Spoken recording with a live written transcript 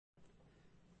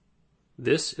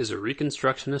This is a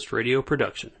Reconstructionist radio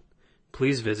production.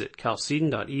 Please visit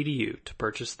chalcedon.edu to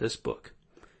purchase this book.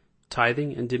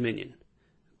 Tithing and Dominion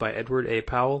by Edward A.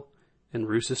 Powell and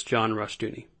Rousas John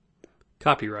Rushdoony.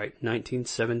 Copyright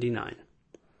 1979.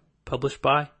 Published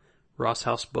by Ross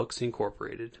House Books,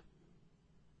 Incorporated.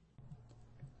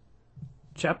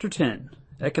 Chapter 10.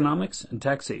 Economics and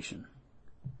Taxation.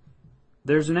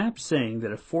 There's an apt saying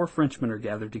that if 4 Frenchmen are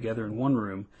gathered together in one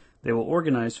room, they will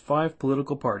organize 5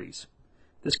 political parties.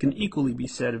 This can equally be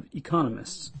said of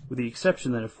economists, with the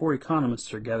exception that if 4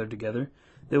 economists are gathered together,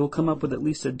 they will come up with at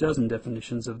least a dozen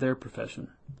definitions of their profession.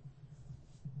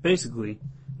 Basically,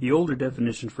 the older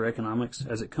definition for economics,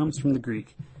 as it comes from the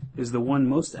Greek, is the one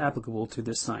most applicable to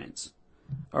this science.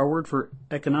 Our word for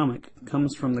economic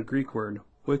comes from the Greek word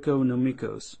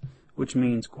oikonomikos, which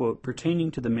means, quote,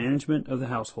 pertaining to the management of the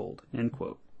household, end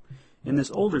quote. In this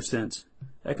older sense,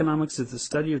 economics is the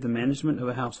study of the management of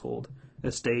a household,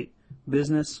 estate,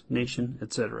 business, nation,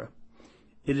 etc.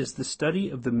 It is the study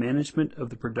of the management of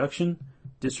the production,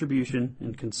 distribution,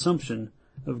 and consumption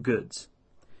of goods.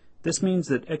 This means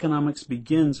that economics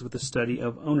begins with the study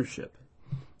of ownership.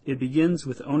 It begins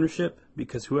with ownership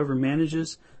because whoever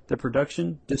manages the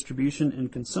production, distribution,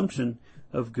 and consumption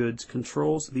of goods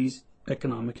controls these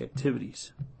economic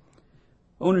activities.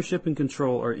 Ownership and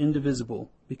control are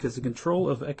indivisible because the control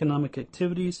of economic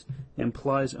activities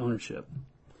implies ownership.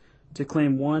 To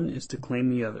claim one is to claim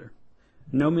the other.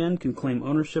 No man can claim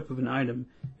ownership of an item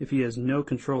if he has no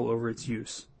control over its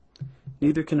use.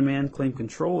 Neither can a man claim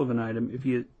control of an item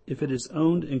if it is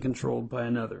owned and controlled by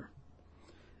another.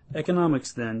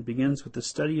 Economics, then, begins with the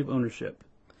study of ownership.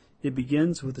 It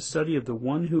begins with the study of the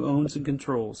one who owns and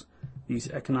controls these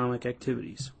economic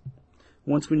activities.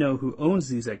 Once we know who owns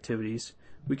these activities,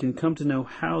 we can come to know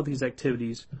how these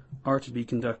activities are to be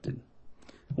conducted.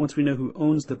 Once we know who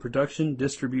owns the production,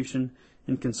 distribution,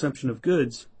 and consumption of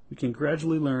goods, we can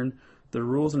gradually learn the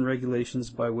rules and regulations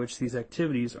by which these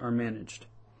activities are managed.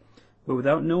 But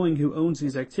without knowing who owns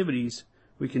these activities,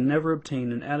 we can never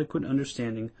obtain an adequate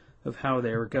understanding of how they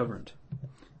are governed.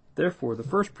 Therefore, the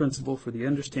first principle for the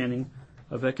understanding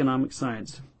of economic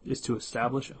science is to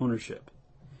establish ownership.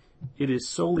 It is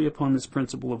solely upon this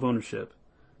principle of ownership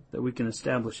that we can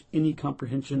establish any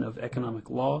comprehension of economic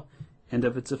law and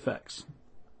of its effects.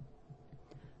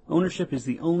 Ownership is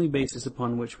the only basis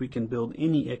upon which we can build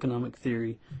any economic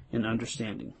theory and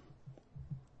understanding.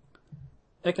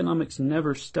 Economics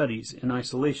never studies in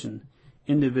isolation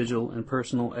individual and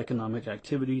personal economic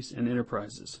activities and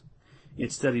enterprises.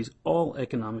 It studies all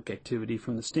economic activity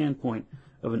from the standpoint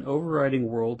of an overriding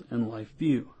world and life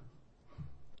view.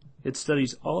 It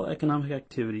studies all economic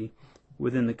activity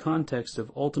within the context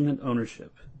of ultimate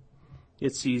ownership.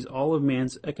 It sees all of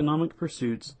man's economic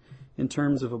pursuits in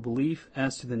terms of a belief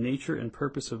as to the nature and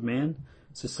purpose of man,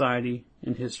 society,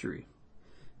 and history.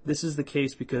 This is the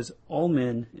case because all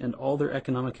men and all their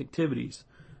economic activities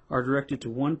are directed to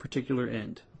one particular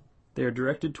end. They are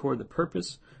directed toward the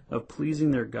purpose of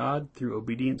pleasing their God through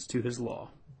obedience to His law.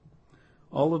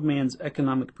 All of man's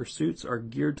economic pursuits are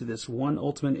geared to this one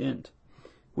ultimate end,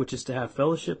 which is to have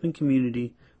fellowship and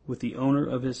community with the owner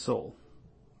of his soul.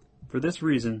 For this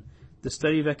reason, the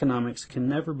study of economics can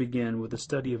never begin with the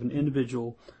study of an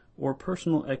individual or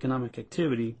personal economic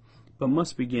activity, but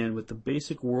must begin with the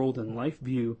basic world and life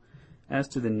view as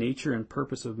to the nature and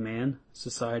purpose of man,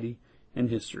 society,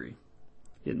 and history.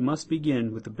 It must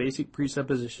begin with the basic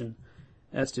presupposition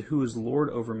as to who is Lord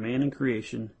over man and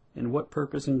creation and what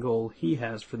purpose and goal He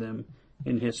has for them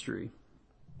in history.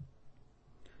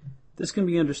 This can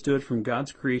be understood from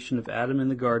God's creation of Adam in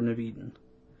the Garden of Eden.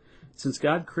 Since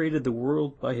God created the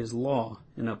world by His law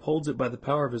and upholds it by the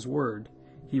power of His word,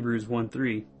 Hebrews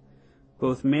 1:3,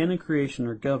 both man and creation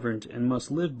are governed and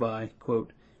must live by,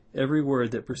 quote, every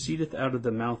word that proceedeth out of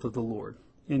the mouth of the Lord,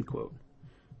 end quote.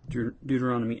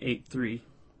 Deuteronomy 8:3,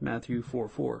 Matthew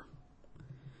 4:4.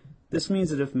 This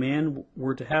means that if man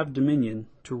were to have dominion,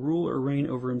 to rule or reign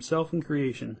over himself in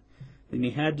creation, then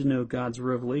he had to know God's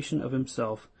revelation of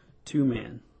Himself to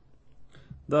man.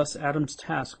 Thus, Adam's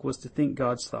task was to think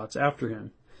God's thoughts after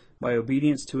him, by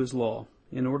obedience to His law,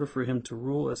 in order for him to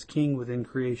rule as king within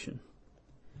creation.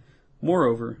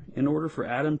 Moreover, in order for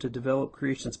Adam to develop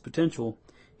creation's potential,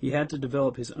 he had to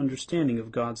develop his understanding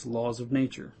of God's laws of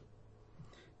nature.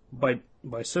 By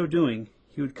so doing,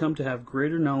 he would come to have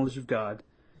greater knowledge of God,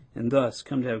 and thus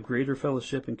come to have greater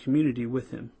fellowship and community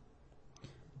with Him.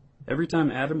 Every time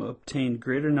Adam obtained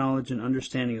greater knowledge and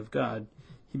understanding of God,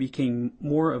 he became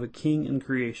more of a king in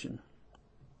creation.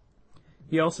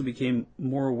 He also became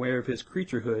more aware of his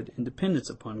creaturehood and dependence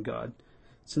upon God,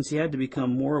 since he had to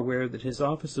become more aware that his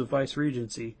office of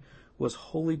vice-regency was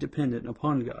wholly dependent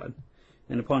upon God,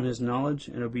 and upon his knowledge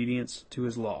and obedience to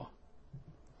his law.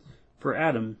 For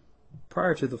Adam,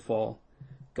 prior to the fall,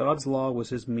 God's law was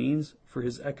his means for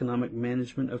his economic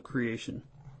management of creation.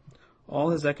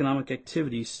 All his economic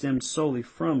activity stemmed solely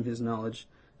from his knowledge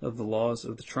of the laws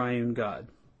of the triune God.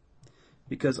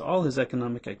 Because all his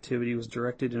economic activity was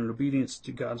directed in obedience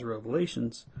to God's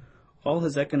revelations, all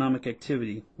his economic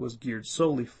activity was geared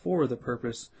solely for the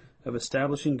purpose of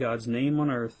establishing God's name on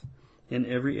earth in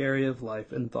every area of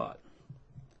life and thought.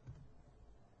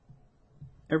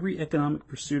 Every economic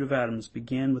pursuit of Adam's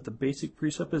began with the basic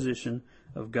presupposition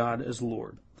of God as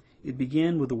Lord. It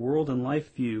began with the world and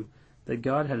life view that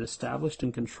God had established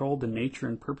and controlled the nature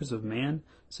and purpose of man,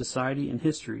 society, and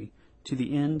history to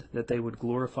the end that they would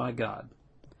glorify God.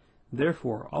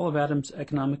 Therefore, all of Adam's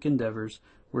economic endeavors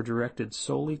were directed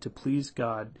solely to please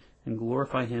God and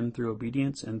glorify him through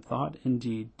obedience in thought and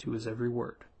deed to his every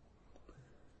word.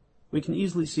 We can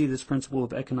easily see this principle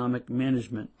of economic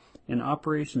management in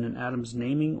operation in Adam's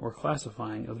naming or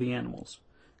classifying of the animals.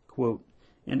 Quote,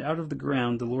 "And out of the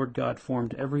ground the Lord God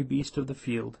formed every beast of the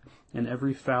field, and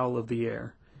every fowl of the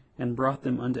air, and brought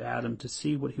them unto Adam to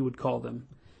see what he would call them.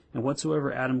 And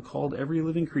whatsoever Adam called every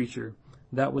living creature,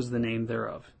 that was the name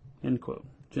thereof." End quote.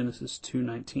 Genesis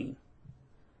 2:19.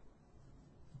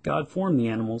 God formed the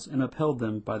animals and upheld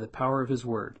them by the power of his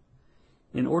word.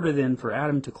 In order then for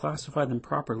Adam to classify them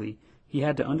properly, he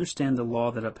had to understand the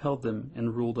law that upheld them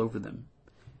and ruled over them.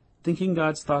 Thinking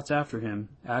God's thoughts after him,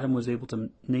 Adam was able to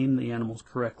name the animals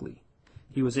correctly.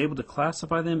 He was able to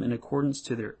classify them in accordance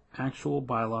to their actual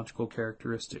biological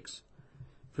characteristics.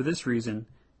 For this reason,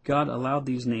 God allowed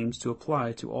these names to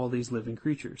apply to all these living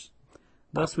creatures.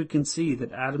 Thus we can see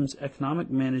that Adam's economic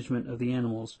management of the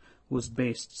animals was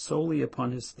based solely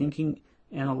upon his thinking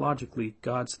analogically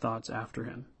God's thoughts after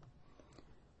him.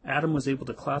 Adam was able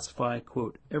to classify,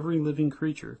 quote, every living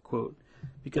creature, quote,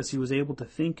 because he was able to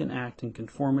think and act in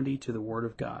conformity to the Word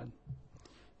of God.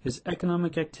 His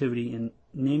economic activity in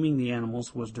naming the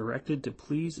animals was directed to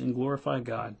please and glorify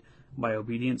God by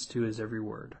obedience to his every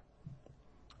word.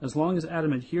 As long as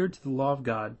Adam adhered to the law of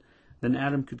God, then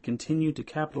Adam could continue to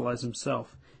capitalize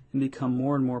himself and become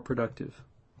more and more productive.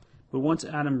 But once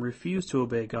Adam refused to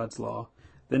obey God's law,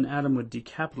 then Adam would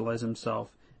decapitalize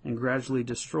himself and gradually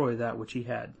destroy that which he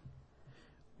had.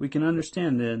 We can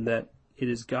understand then that it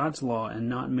is God's law and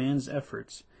not man's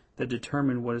efforts that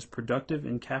determine what is productive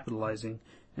in capitalizing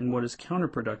and what is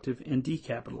counterproductive in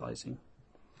decapitalizing.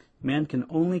 Man can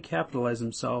only capitalize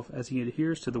himself as he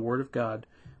adheres to the Word of God,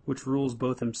 which rules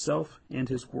both himself and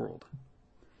his world.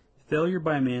 Failure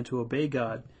by man to obey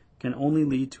God can only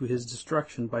lead to his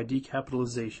destruction by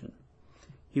decapitalization.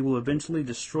 He will eventually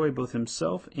destroy both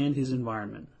himself and his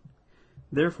environment.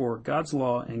 Therefore, God's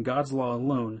law and God's law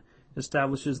alone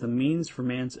establishes the means for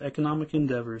man's economic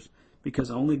endeavors, because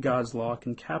only God's law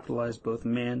can capitalize both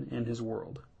man and his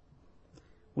world.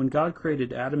 When God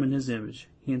created Adam in his image,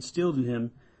 he instilled in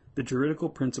him the juridical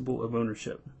principle of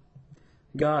ownership.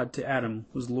 God, to Adam,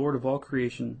 was Lord of all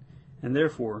creation, and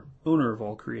therefore owner of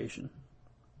all creation.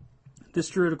 This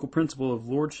juridical principle of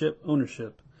lordship,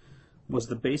 ownership, was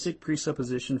the basic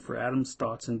presupposition for Adam's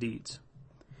thoughts and deeds.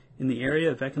 In the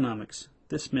area of economics,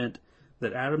 this meant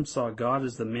that Adam saw God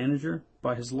as the manager,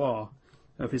 by his law,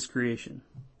 of his creation.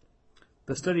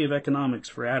 The study of economics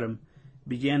for Adam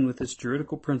began with this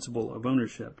juridical principle of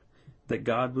ownership, that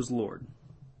God was Lord.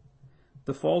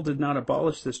 The fall did not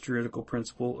abolish this juridical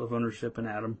principle of ownership in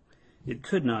Adam. It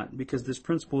could not, because this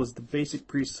principle is the basic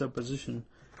presupposition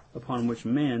upon which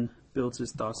man builds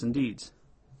his thoughts and deeds.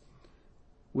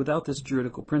 Without this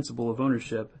juridical principle of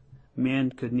ownership,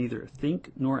 man could neither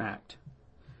think nor act.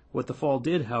 What the fall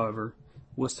did, however,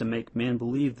 was to make man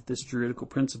believe that this juridical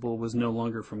principle was no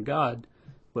longer from God,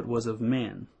 but was of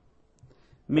man.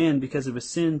 Man, because of his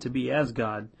sin to be as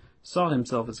God, saw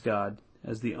himself as God,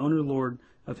 as the owner-lord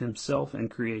of himself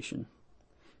and creation.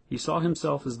 He saw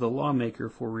himself as the lawmaker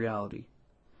for reality.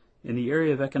 In the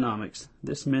area of economics,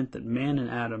 this meant that man and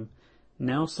Adam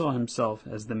now saw himself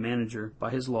as the manager,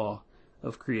 by his law,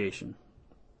 of creation.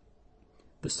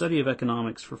 The study of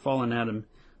economics for fallen Adam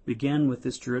began with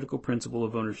this juridical principle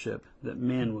of ownership, that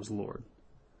man was Lord.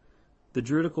 The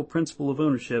juridical principle of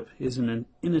ownership is an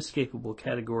inescapable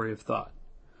category of thought.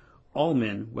 All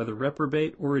men, whether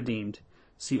reprobate or redeemed,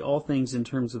 see all things in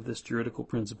terms of this juridical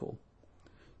principle.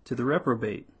 To the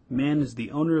reprobate, man is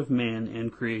the owner of man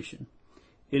and creation.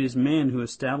 It is man who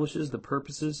establishes the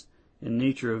purposes and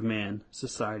nature of man,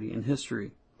 society, and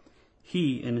history.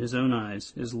 He, in his own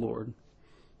eyes, is Lord.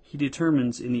 He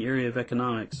determines in the area of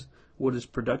economics what is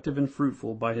productive and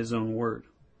fruitful by his own word.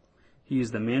 He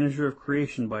is the manager of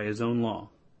creation by his own law.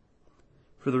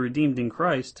 For the redeemed in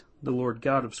Christ, the Lord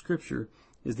God of Scripture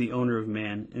is the owner of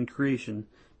man and creation,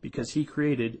 because he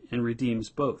created and redeems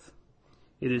both.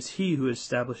 It is he who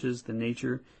establishes the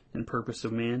nature and purpose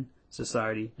of man,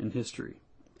 society, and history.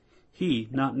 He,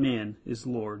 not man, is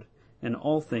Lord, and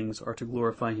all things are to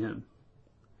glorify him.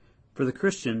 For the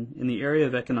Christian, in the area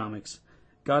of economics,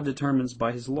 God determines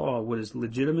by his law what is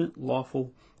legitimate,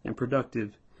 lawful, and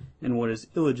productive, and what is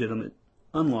illegitimate,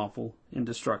 unlawful, and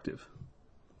destructive.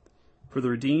 For the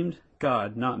redeemed,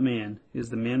 God, not man, is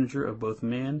the manager of both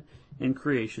man and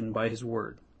creation by his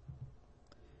word.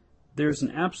 There is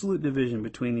an absolute division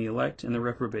between the elect and the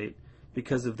reprobate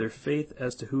because of their faith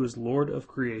as to who is Lord of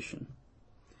creation.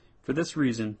 For this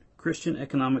reason, Christian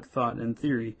economic thought and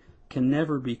theory can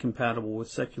never be compatible with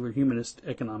secular humanist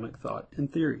economic thought and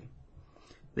theory.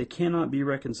 They cannot be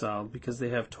reconciled because they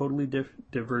have totally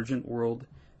divergent world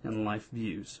and life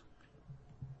views.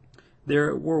 They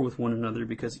are at war with one another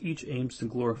because each aims to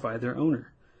glorify their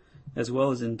owner, as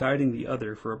well as indicting the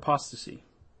other for apostasy.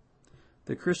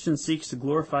 The Christian seeks to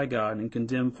glorify God and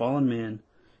condemn fallen man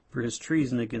for his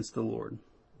treason against the Lord.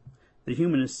 The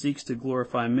humanist seeks to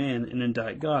glorify man and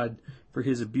indict God for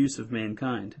his abuse of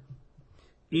mankind.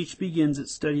 Each begins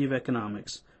its study of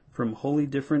economics from wholly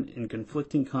different and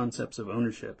conflicting concepts of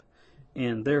ownership,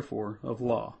 and therefore of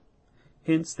law.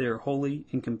 Hence they are wholly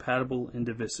incompatible and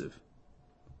divisive.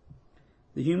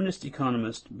 The humanist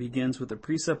economist begins with the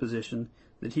presupposition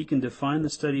that he can define the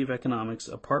study of economics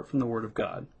apart from the Word of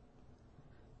God.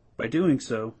 By doing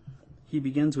so, he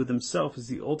begins with himself as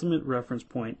the ultimate reference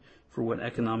point for what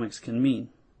economics can mean.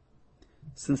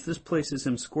 Since this places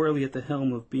him squarely at the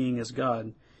helm of being as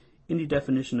God, any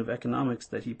definition of economics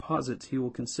that he posits he will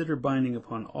consider binding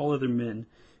upon all other men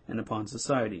and upon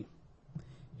society.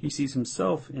 He sees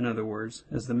himself, in other words,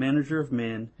 as the manager of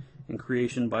man and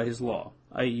creation by his law,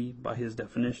 i.e., by his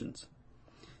definitions.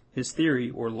 His theory,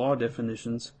 or law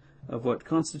definitions, of what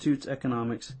constitutes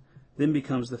economics then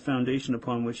becomes the foundation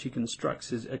upon which he constructs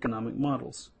his economic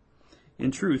models.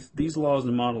 In truth, these laws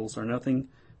and models are nothing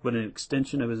but an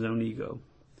extension of his own ego.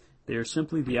 They are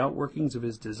simply the outworkings of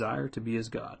his desire to be as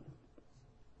God.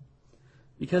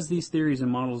 Because these theories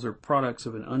and models are products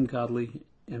of an ungodly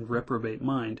and reprobate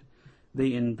mind,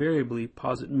 they invariably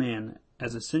posit man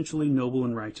as essentially noble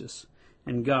and righteous,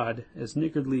 and God as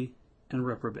niggardly and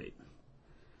reprobate.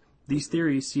 These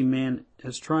theories see man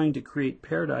as trying to create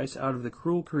paradise out of the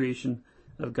cruel creation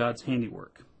of God's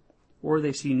handiwork, or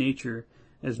they see nature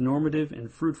as normative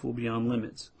and fruitful beyond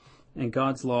limits, and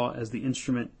God's law as the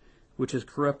instrument which has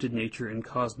corrupted nature and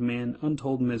caused man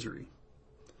untold misery.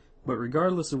 But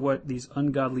regardless of what these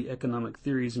ungodly economic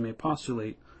theories may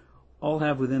postulate, all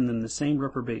have within them the same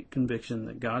reprobate conviction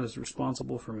that God is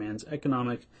responsible for man's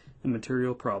economic and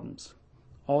material problems.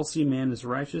 All see man as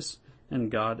righteous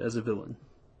and God as a villain.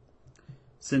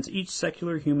 Since each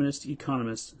secular humanist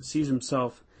economist sees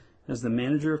himself as the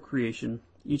manager of creation,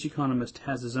 each economist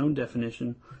has his own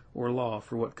definition or law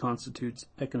for what constitutes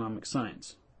economic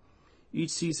science. Each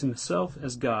sees himself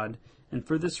as God, and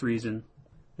for this reason,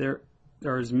 there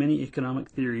are as many economic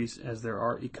theories as there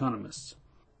are economists.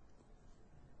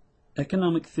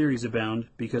 Economic theories abound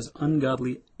because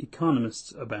ungodly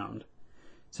economists abound.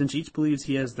 Since each believes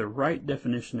he has the right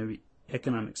definition of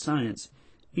economic science,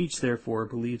 each therefore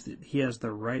believes that he has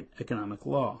the right economic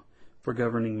law for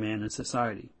governing man and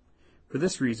society. For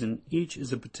this reason, each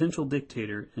is a potential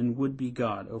dictator and would-be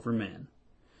God over man.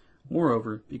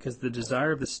 Moreover, because the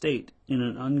desire of the state in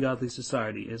an ungodly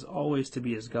society is always to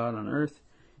be as God on earth,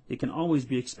 it can always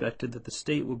be expected that the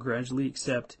state will gradually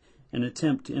accept and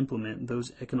attempt to implement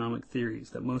those economic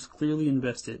theories that most clearly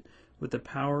invest it with the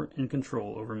power and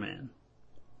control over man.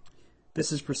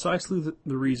 This is precisely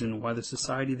the reason why the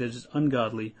society that is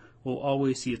ungodly will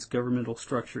always see its governmental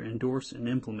structure endorse and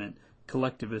implement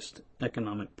collectivist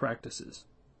economic practices.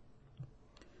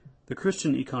 The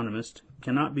Christian economist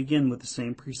cannot begin with the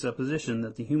same presupposition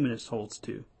that the humanist holds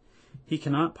to. He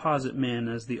cannot posit man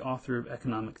as the author of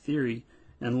economic theory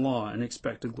and law and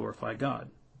expect to glorify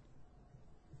God.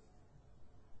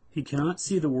 He cannot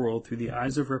see the world through the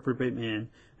eyes of reprobate man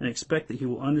and expect that he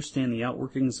will understand the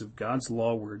outworkings of God's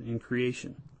law word in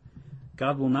creation.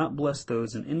 God will not bless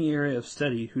those in any area of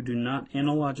study who do not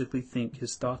analogically think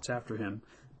his thoughts after him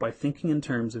by thinking in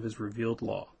terms of his revealed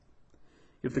law.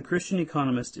 If the Christian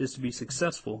economist is to be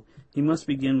successful, he must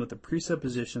begin with the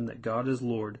presupposition that God is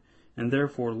Lord and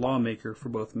therefore lawmaker for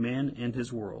both man and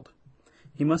his world.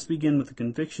 He must begin with the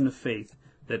conviction of faith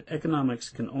that economics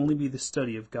can only be the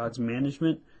study of God's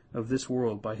management of this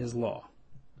world by his law.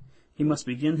 He must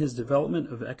begin his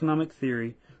development of economic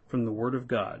theory from the Word of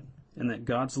God, and that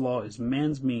God's law is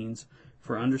man's means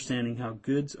for understanding how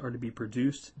goods are to be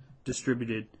produced,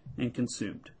 distributed, and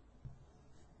consumed.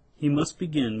 He must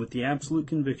begin with the absolute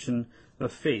conviction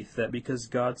of faith that because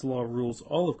God's law rules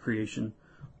all of creation,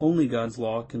 only God's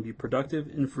law can be productive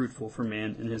and fruitful for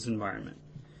man and his environment.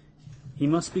 He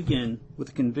must begin with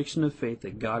the conviction of faith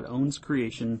that God owns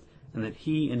creation and that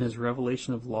he and his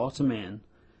revelation of law to man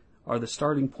are the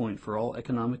starting point for all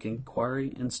economic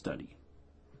inquiry and study.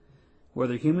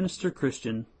 Whether humanist or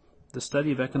Christian, the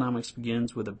study of economics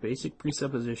begins with a basic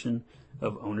presupposition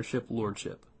of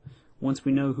ownership-lordship. Once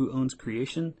we know who owns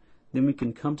creation, then we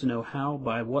can come to know how,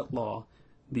 by what law,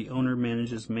 the owner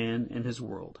manages man and his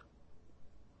world.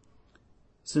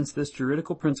 Since this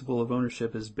juridical principle of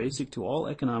ownership is basic to all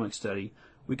economic study,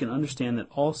 we can understand that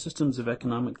all systems of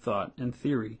economic thought and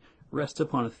theory rest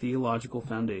upon a theological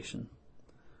foundation.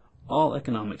 All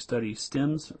economic study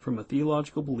stems from a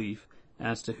theological belief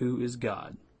as to who is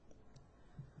God.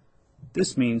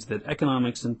 This means that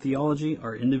economics and theology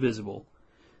are indivisible.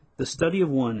 The study of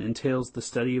one entails the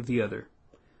study of the other.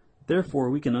 Therefore,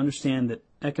 we can understand that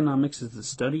economics is the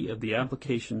study of the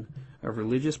application of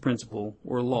religious principle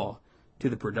or law to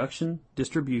the production,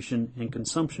 distribution, and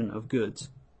consumption of goods.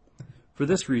 For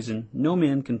this reason, no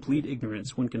man can plead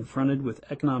ignorance when confronted with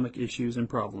economic issues and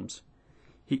problems.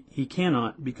 He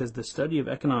cannot, because the study of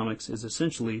economics is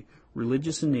essentially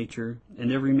religious in nature,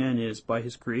 and every man is, by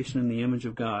his creation in the image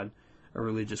of God, a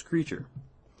religious creature.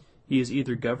 He is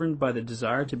either governed by the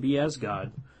desire to be as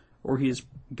God, or he is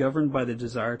governed by the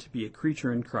desire to be a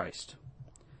creature in Christ.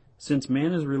 Since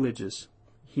man is religious,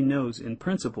 he knows, in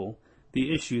principle,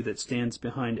 the issue that stands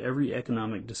behind every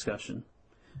economic discussion.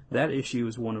 That issue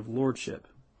is one of lordship.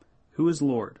 Who is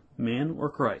Lord, man or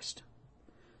Christ?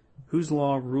 Whose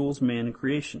law rules man and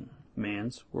creation,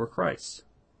 man's or Christ's?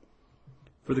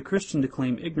 For the Christian to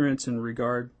claim ignorance in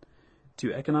regard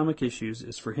to economic issues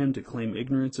is for him to claim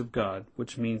ignorance of God,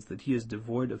 which means that he is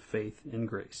devoid of faith and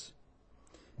grace.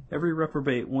 Every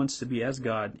reprobate wants to be as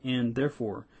God, and,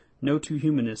 therefore, no two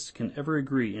humanists can ever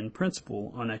agree in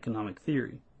principle on economic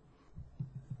theory.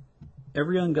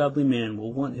 Every ungodly man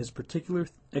will want his particular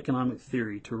economic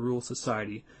theory to rule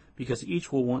society because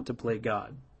each will want to play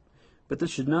God. But this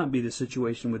should not be the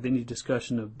situation with any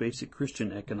discussion of basic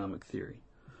Christian economic theory.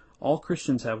 All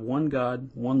Christians have one God,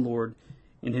 one Lord,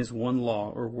 in his one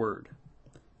law or word.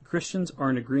 Christians are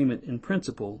in agreement in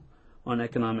principle on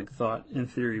economic thought and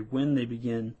theory when they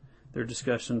begin their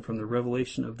discussion from the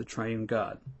revelation of the triune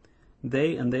God.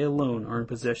 They and they alone are in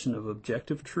possession of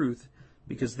objective truth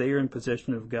because they are in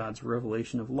possession of God's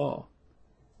revelation of law.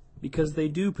 Because they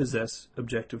do possess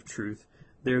objective truth,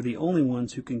 they are the only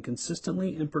ones who can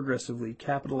consistently and progressively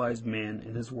capitalize man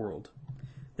and his world.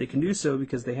 They can do so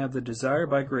because they have the desire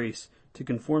by grace to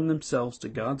conform themselves to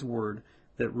God's word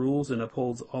that rules and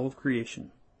upholds all of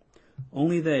creation.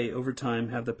 Only they, over time,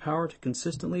 have the power to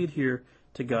consistently adhere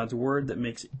to God's word that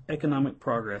makes economic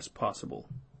progress possible.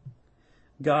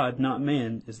 God, not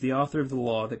man, is the author of the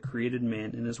law that created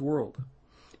man in his world.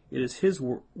 It is his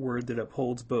word that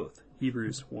upholds both,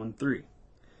 Hebrews 1:3.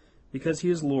 Because he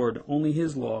is Lord, only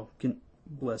his law can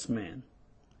bless man.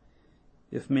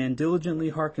 If man diligently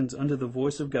hearkens unto the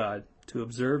voice of God, to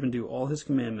observe and do all his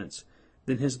commandments,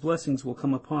 then his blessings will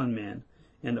come upon man,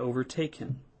 and overtake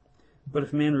him. But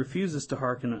if man refuses to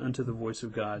hearken unto the voice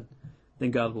of God,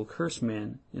 then God will curse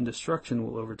man, and destruction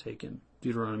will overtake him.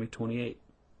 Deuteronomy 28.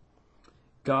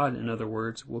 God, in other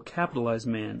words, will capitalize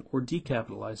man or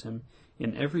decapitalize him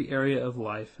in every area of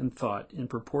life and thought in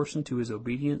proportion to his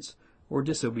obedience or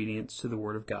disobedience to the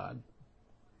word of God.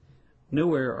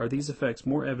 Nowhere are these effects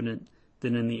more evident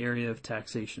than in the area of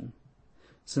taxation.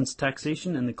 Since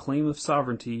taxation and the claim of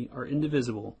sovereignty are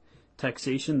indivisible,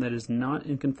 taxation that is not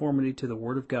in conformity to the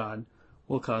word of God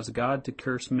will cause God to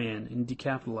curse man and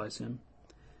decapitalize him.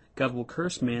 God will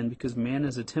curse man because man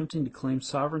is attempting to claim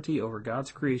sovereignty over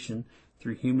God's creation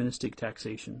through humanistic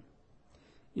taxation.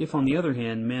 If, on the other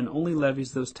hand, man only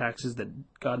levies those taxes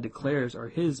that God declares are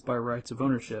his by rights of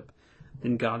ownership,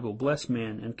 then God will bless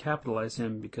man and capitalize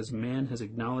him because man has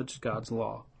acknowledged God's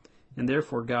law, and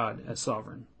therefore God as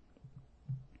sovereign.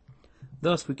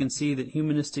 Thus we can see that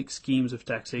humanistic schemes of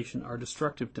taxation are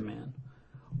destructive to man,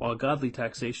 while godly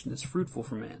taxation is fruitful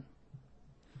for man.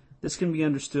 This can be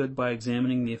understood by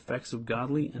examining the effects of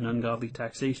godly and ungodly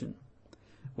taxation.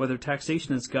 Whether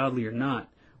taxation is godly or not,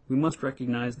 we must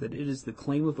recognize that it is the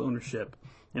claim of ownership,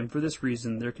 and for this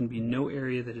reason there can be no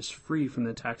area that is free from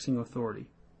the taxing authority.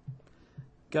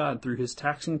 God, through his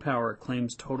taxing power,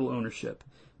 claims total ownership,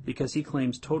 because he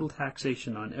claims total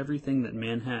taxation on everything that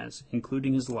man has,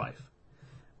 including his life.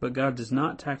 But God does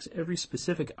not tax every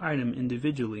specific item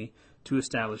individually to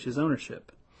establish his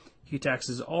ownership. He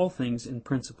taxes all things in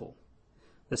principle.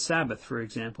 The Sabbath, for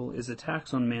example, is a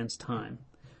tax on man's time.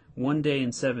 1 day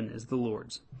in 7 is the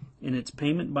Lord's, and its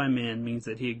payment by man means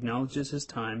that he acknowledges his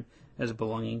time as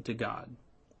belonging to God.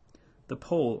 The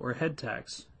poll or head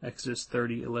tax, Exodus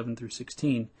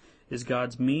 30:11-16, is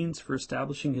God's means for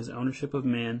establishing his ownership of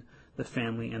man, the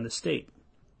family, and the state.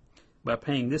 By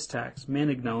paying this tax, man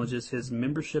acknowledges his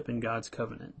membership in God's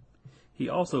covenant. He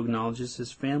also acknowledges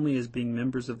his family as being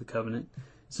members of the covenant,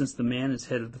 since the man is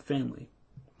head of the family.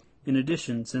 In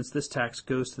addition, since this tax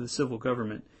goes to the civil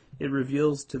government, it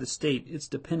reveals to the state its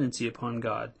dependency upon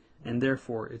God, and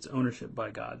therefore its ownership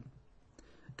by God.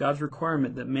 God's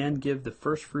requirement that man give the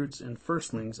firstfruits and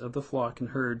firstlings of the flock and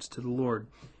herds to the Lord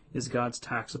is God's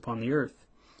tax upon the earth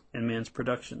and man's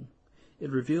production.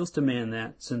 It reveals to man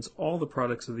that, since all the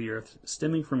products of the earth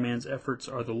stemming from man's efforts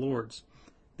are the Lord's,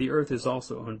 the earth is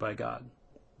also owned by God.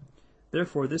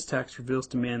 Therefore, this tax reveals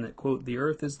to man that, quote, the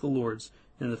earth is the Lord's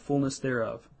and the fullness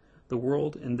thereof, the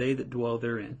world and they that dwell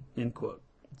therein, end quote.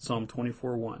 Psalm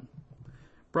 24:1.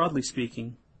 Broadly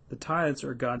speaking, the tithes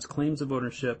are God's claims of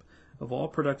ownership of all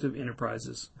productive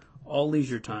enterprises, all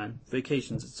leisure time,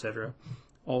 vacations, etc.,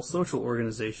 all social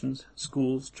organizations,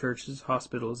 schools, churches,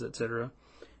 hospitals, etc.,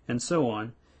 and so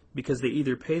on, because they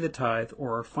either pay the tithe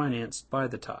or are financed by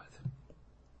the tithe.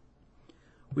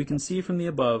 We can see from the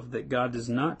above that God does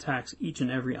not tax each and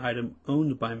every item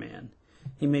owned by man.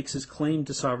 He makes his claim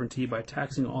to sovereignty by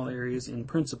taxing all areas in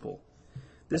principle.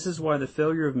 This is why the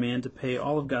failure of man to pay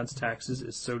all of God's taxes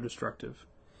is so destructive.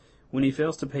 When he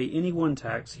fails to pay any one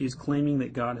tax, he is claiming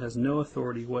that God has no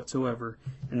authority whatsoever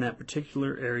in that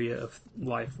particular area of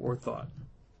life or thought.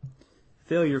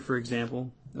 Failure, for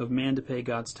example, of man to pay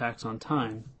God's tax on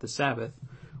time, the Sabbath,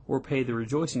 or pay the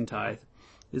rejoicing tithe,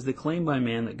 is the claim by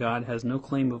man that God has no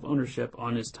claim of ownership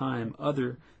on his time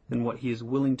other than what he is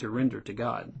willing to render to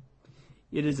God.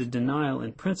 It is a denial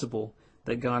in principle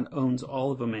that God owns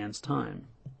all of a man's time.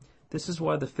 This is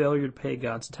why the failure to pay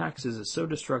God's taxes is so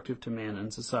destructive to man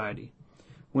and society.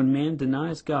 When man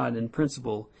denies God in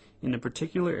principle in a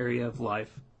particular area of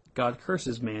life, God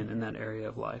curses man in that area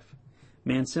of life.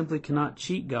 Man simply cannot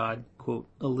cheat God, quote,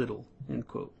 a little, end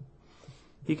quote.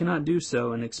 He cannot do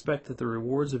so and expect that the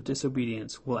rewards of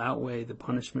disobedience will outweigh the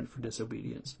punishment for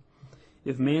disobedience.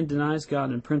 If man denies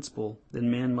God in principle, then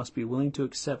man must be willing to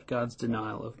accept God's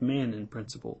denial of man in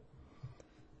principle.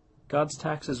 God's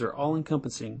taxes are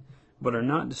all-encompassing, but are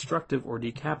not destructive or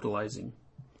decapitalizing.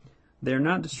 They are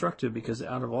not destructive because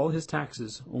out of all his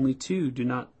taxes, only 2 do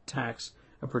not tax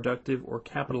a productive or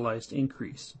capitalized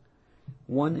increase.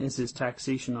 One is his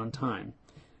taxation on time,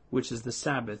 which is the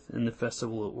Sabbath and the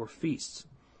festival or feasts,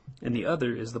 and the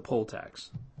other is the poll tax.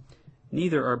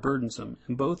 Neither are burdensome,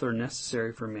 and both are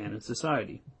necessary for man and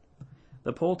society.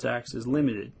 The poll tax is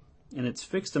limited, and its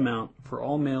fixed amount for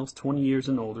all males 20 years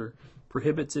and older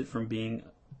prohibits it from being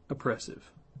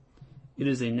oppressive. It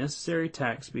is a necessary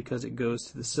tax because it goes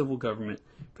to the civil government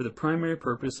for the primary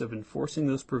purpose of enforcing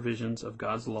those provisions of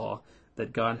God's law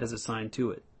that God has assigned to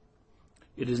it.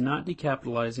 It is not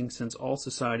decapitalizing, since all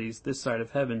societies this side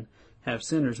of heaven have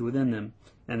sinners within them,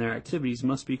 and their activities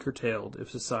must be curtailed if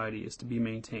society is to be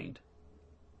maintained.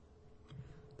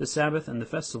 The Sabbath and the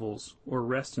festivals, or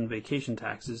rest and vacation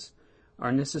taxes,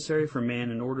 are necessary for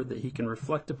man in order that he can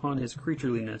reflect upon his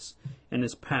creatureliness and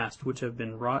his past which have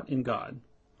been wrought in God.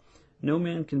 No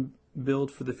man can build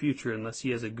for the future unless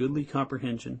he has a goodly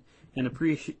comprehension and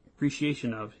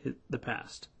appreciation of the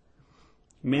past.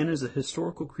 Man is a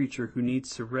historical creature who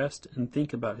needs to rest and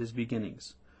think about his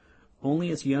beginnings.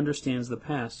 Only as he understands the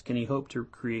past can he hope to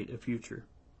create a future.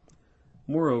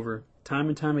 Moreover, time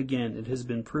and time again it has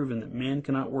been proven that man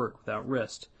cannot work without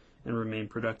rest and remain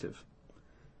productive.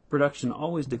 Production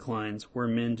always declines where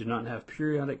men do not have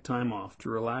periodic time off to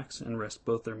relax and rest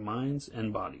both their minds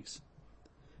and bodies.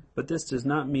 But this does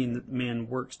not mean that man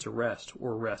works to rest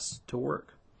or rests to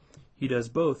work. He does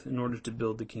both in order to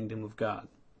build the kingdom of God.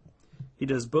 He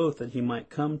does both that he might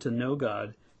come to know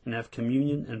God and have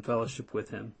communion and fellowship with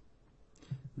him.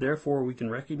 Therefore, we can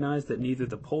recognize that neither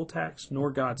the poll tax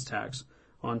nor God's tax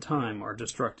on time are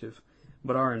destructive,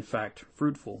 but are in fact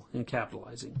fruitful and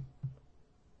capitalizing.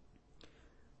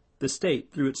 The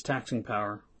state, through its taxing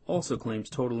power, also claims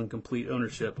total and complete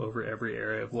ownership over every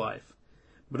area of life.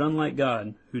 But unlike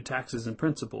God, who taxes in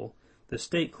principle, the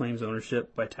state claims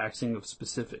ownership by taxing of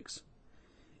specifics.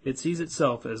 It sees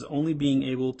itself as only being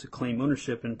able to claim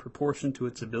ownership in proportion to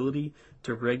its ability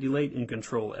to regulate and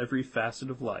control every facet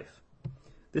of life.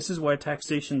 This is why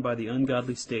taxation by the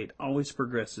ungodly state always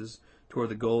progresses toward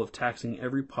the goal of taxing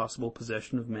every possible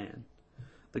possession of man.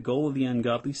 The goal of the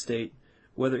ungodly state,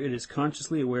 whether it is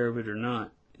consciously aware of it or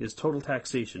not, is total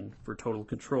taxation for total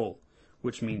control,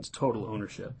 which means total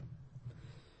ownership.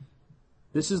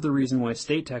 This is the reason why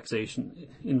state taxation,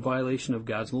 in violation of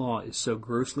God's law, is so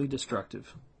grossly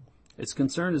destructive. Its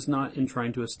concern is not in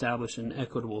trying to establish an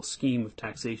equitable scheme of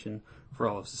taxation for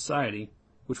all of society,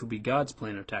 which would be God's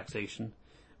plan of taxation,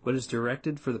 but is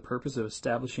directed for the purpose of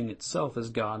establishing itself as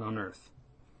God on earth.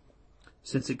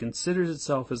 Since it considers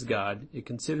itself as God, it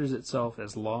considers itself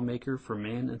as lawmaker for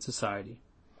man and society.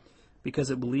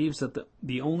 Because it believes that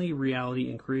the only reality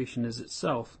in creation is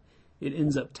itself, it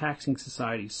ends up taxing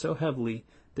society so heavily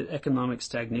that economic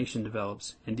stagnation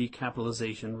develops and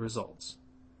decapitalization results.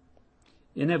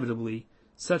 Inevitably,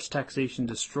 such taxation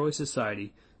destroys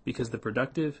society because the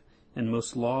productive and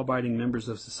most law-abiding members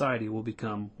of society will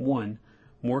become, 1,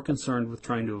 more concerned with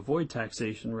trying to avoid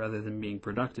taxation rather than being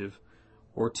productive,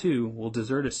 or 2, will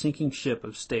desert a sinking ship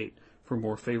of state for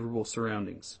more favorable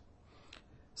surroundings.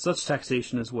 Such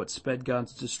taxation is what sped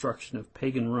God's destruction of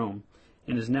pagan Rome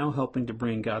and is now helping to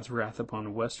bring God's wrath upon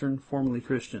a Western, formerly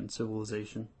Christian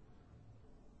civilization.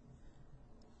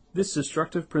 This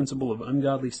destructive principle of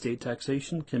ungodly state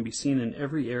taxation can be seen in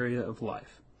every area of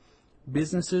life.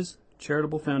 Businesses,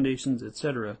 charitable foundations,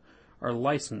 etc. are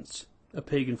licensed, a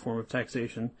pagan form of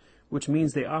taxation, which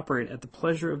means they operate at the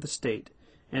pleasure of the state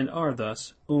and are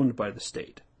thus owned by the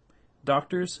state.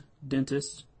 Doctors,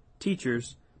 dentists,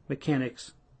 teachers,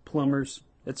 mechanics, plumbers,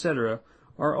 etc.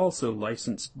 are also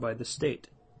licensed by the state,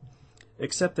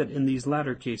 except that in these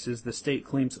latter cases the state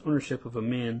claims ownership of a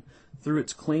man through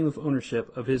its claim of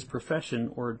ownership of his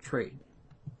profession or trade.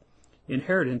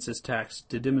 Inheritance is taxed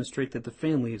to demonstrate that the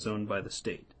family is owned by the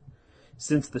state.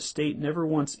 Since the state never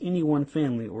wants any one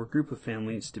family or group of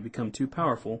families to become too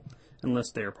powerful,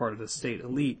 unless they are part of the state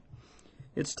elite,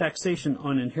 its taxation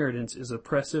on inheritance is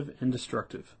oppressive and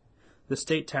destructive. The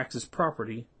state taxes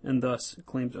property and thus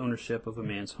claims ownership of a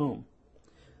man's home.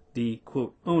 The,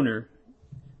 quote, owner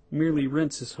merely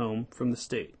rents his home from the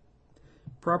state.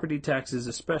 Property taxes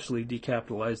especially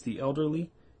decapitalize the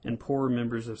elderly and poorer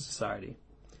members of society,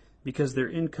 because their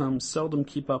incomes seldom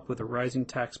keep up with a rising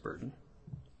tax burden.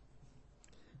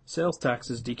 Sales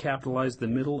taxes decapitalize the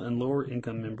middle and lower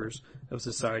income members of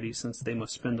society since they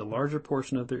must spend a larger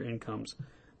portion of their incomes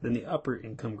than the upper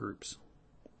income groups.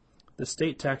 The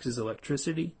state taxes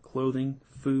electricity, clothing,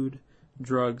 food,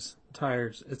 drugs,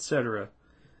 tires, etc.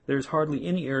 There is hardly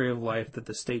any area of life that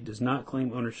the state does not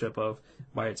claim ownership of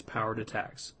by its power to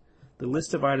tax. The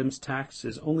list of items taxed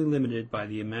is only limited by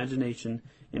the imagination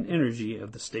and energy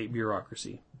of the state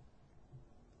bureaucracy.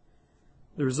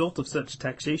 The result of such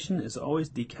taxation is always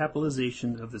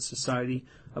decapitalization of the society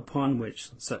upon which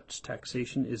such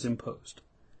taxation is imposed.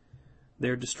 They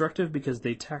are destructive because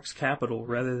they tax capital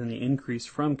rather than the increase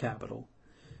from capital.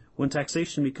 When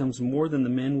taxation becomes more than the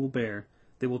men will bear,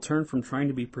 they will turn from trying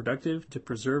to be productive to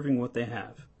preserving what they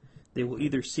have. They will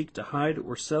either seek to hide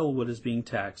or sell what is being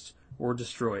taxed, or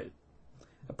destroy it.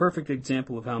 A perfect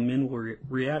example of how men will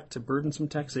react to burdensome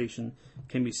taxation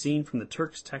can be seen from the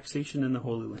Turks' taxation in the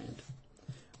Holy Land.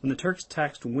 When the Turks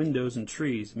taxed windows and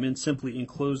trees, men simply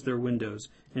enclosed their windows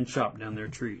and chopped down their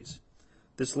trees.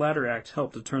 This latter act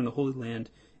helped to turn the Holy Land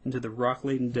into the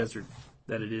rock-laden desert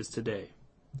that it is today.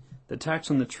 The tax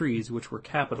on the trees, which were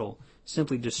capital,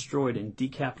 simply destroyed and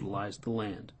decapitalized the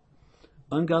land.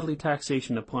 Ungodly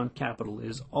taxation upon capital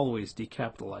is always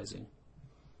decapitalizing.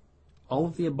 All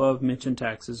of the above-mentioned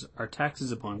taxes are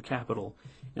taxes upon capital,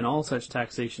 and all such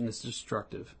taxation is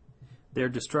destructive. They are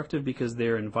destructive because they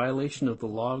are in violation of the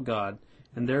law of God,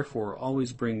 and therefore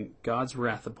always bring God's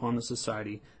wrath upon the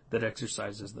society that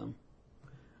exercises them.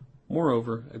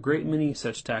 Moreover, a great many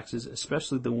such taxes,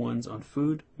 especially the ones on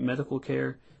food, medical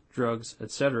care, drugs,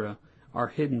 etc., are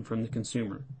hidden from the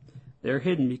consumer. They are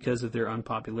hidden because of their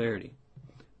unpopularity.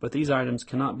 But these items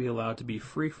cannot be allowed to be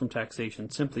free from taxation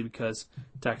simply because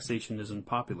taxation is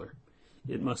unpopular.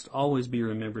 It must always be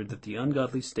remembered that the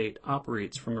ungodly state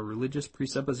operates from a religious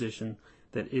presupposition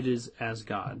that it is as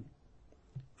God.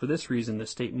 For this reason, the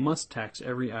state must tax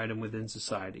every item within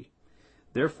society.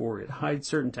 Therefore, it hides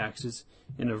certain taxes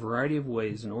in a variety of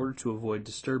ways in order to avoid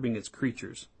disturbing its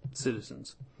creatures,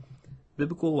 citizens.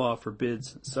 Biblical law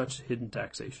forbids such hidden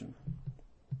taxation.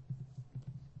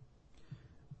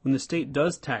 When the state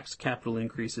does tax capital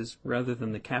increases rather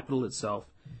than the capital itself,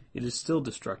 it is still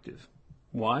destructive.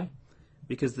 Why?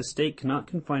 Because the state cannot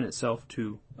confine itself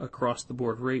to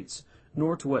across-the-board rates,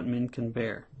 nor to what men can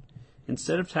bear.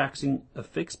 Instead of taxing a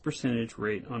fixed percentage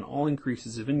rate on all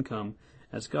increases of income,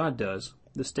 as God does,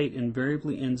 the state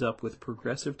invariably ends up with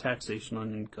progressive taxation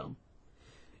on income.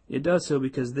 It does so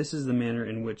because this is the manner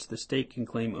in which the state can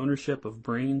claim ownership of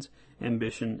brains,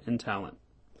 ambition, and talent.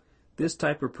 This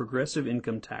type of progressive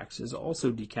income tax is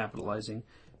also decapitalizing,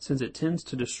 since it tends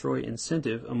to destroy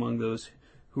incentive among those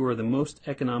who are the most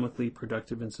economically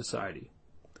productive in society.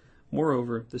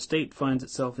 Moreover, the state finds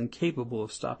itself incapable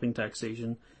of stopping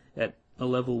taxation at a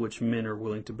level which men are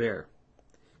willing to bear.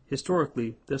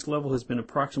 Historically, this level has been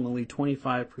approximately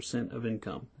 25% of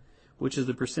income, which is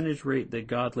the percentage rate that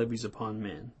God levies upon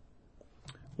man.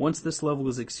 Once this level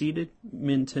is exceeded,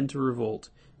 men tend to revolt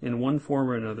in one form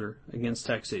or another against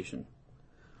taxation.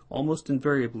 Almost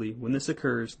invariably, when this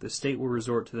occurs, the state will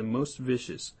resort to the most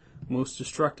vicious, most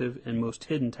destructive, and most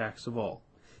hidden tax of all.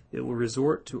 It will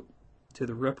resort to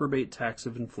the reprobate tax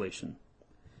of inflation.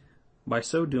 By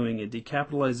so doing, it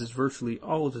decapitalizes virtually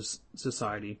all of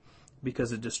society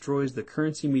because it destroys the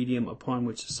currency medium upon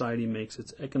which society makes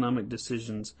its economic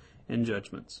decisions and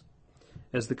judgments.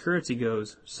 As the currency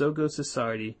goes, so goes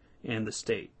society and the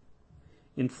state.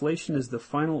 Inflation is the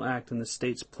final act in the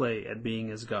state's play at being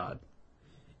as God.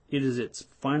 It is its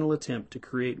final attempt to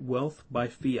create wealth by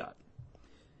fiat.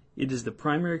 It is the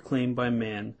primary claim by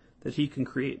man that he can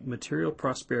create material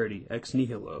prosperity ex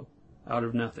nihilo, out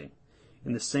of nothing,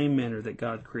 in the same manner that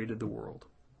God created the world.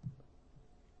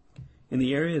 In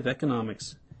the area of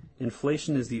economics,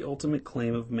 inflation is the ultimate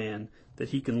claim of man that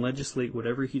he can legislate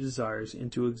whatever he desires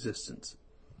into existence.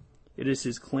 It is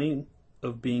his claim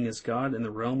of being as God in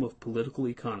the realm of political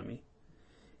economy.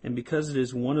 And because it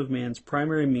is one of man's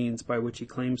primary means by which he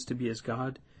claims to be as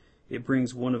God, it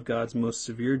brings one of God's most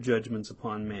severe judgments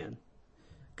upon man.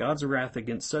 God's wrath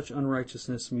against such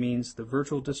unrighteousness means the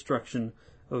virtual destruction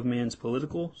of man's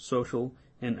political, social,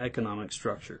 and economic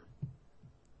structure.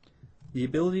 The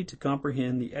ability to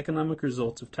comprehend the economic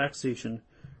results of taxation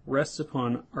rests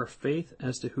upon our faith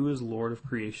as to who is Lord of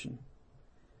creation.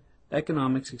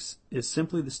 Economics is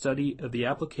simply the study of the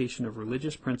application of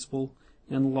religious principle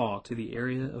and law to the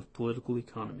area of political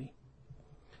economy.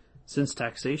 Since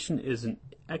taxation is an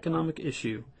economic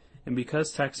issue, and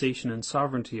because taxation and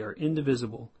sovereignty are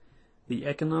indivisible, the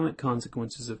economic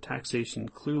consequences of taxation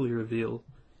clearly reveal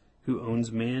who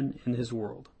owns man and his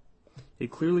world.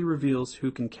 It clearly reveals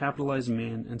who can capitalize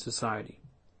man and society.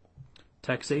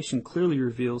 Taxation clearly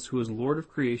reveals who is Lord of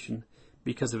creation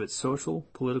because of its social,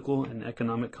 political, and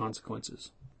economic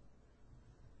consequences.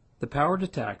 The power to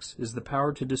tax is the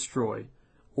power to destroy,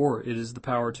 or it is the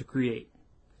power to create.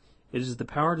 It is the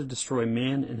power to destroy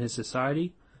man and his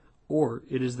society, or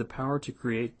it is the power to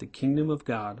create the kingdom of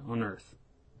God on earth.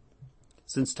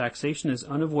 Since taxation is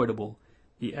unavoidable,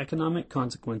 the economic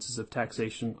consequences of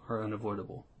taxation are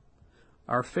unavoidable.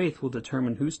 Our faith will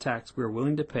determine whose tax we are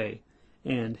willing to pay,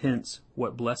 and hence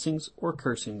what blessings or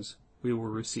cursings we will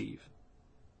receive.